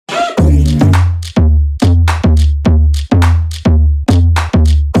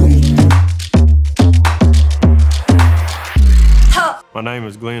My name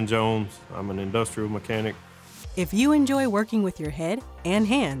is Glenn Jones. I'm an industrial mechanic. If you enjoy working with your head and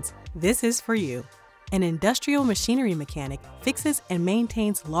hands, this is for you. An industrial machinery mechanic fixes and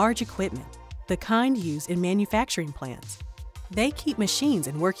maintains large equipment, the kind used in manufacturing plants. They keep machines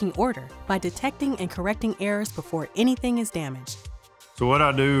in working order by detecting and correcting errors before anything is damaged. So what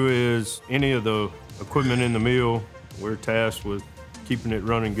I do is any of the equipment in the mill, we're tasked with keeping it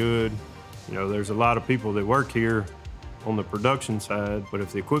running good. You know, there's a lot of people that work here on the production side, but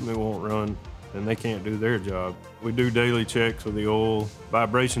if the equipment won't run, then they can't do their job. We do daily checks with the oil,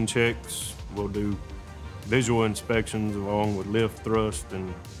 vibration checks. We'll do visual inspections along with lift, thrust,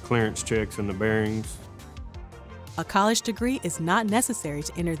 and clearance checks in the bearings. A college degree is not necessary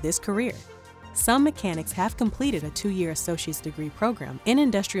to enter this career. Some mechanics have completed a 2-year associate's degree program in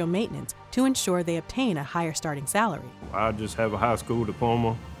industrial maintenance to ensure they obtain a higher starting salary. I just have a high school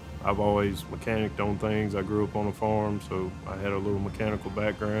diploma. I've always mechanicked on things. I grew up on a farm, so I had a little mechanical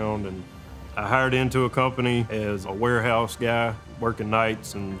background, and I hired into a company as a warehouse guy, working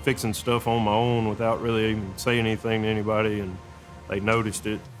nights and fixing stuff on my own without really even saying anything to anybody, and they noticed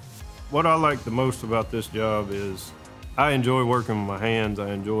it. What I like the most about this job is I enjoy working with my hands.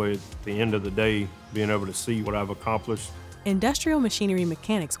 I enjoy, at the end of the day, being able to see what I've accomplished. Industrial machinery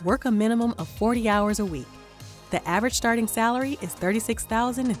mechanics work a minimum of 40 hours a week. The average starting salary is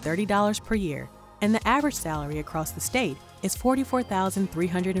 $36,030 per year, and the average salary across the state is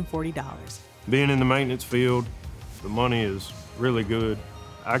 $44,340. Being in the maintenance field, the money is really good.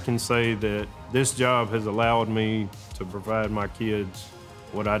 I can say that this job has allowed me to provide my kids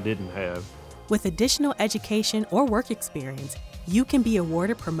what I didn't have. With additional education or work experience, you can be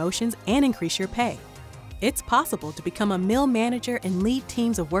awarded promotions and increase your pay. It's possible to become a mill manager and lead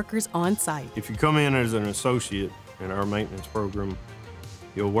teams of workers on site. If you come in as an associate in our maintenance program,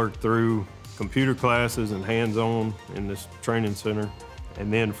 you'll work through computer classes and hands-on in this training center.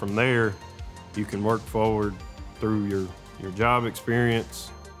 And then from there, you can work forward through your job experience.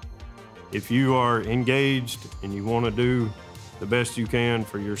 If you are engaged and you want to do the best you can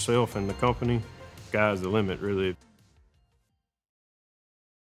for yourself and the company, sky's the limit, really.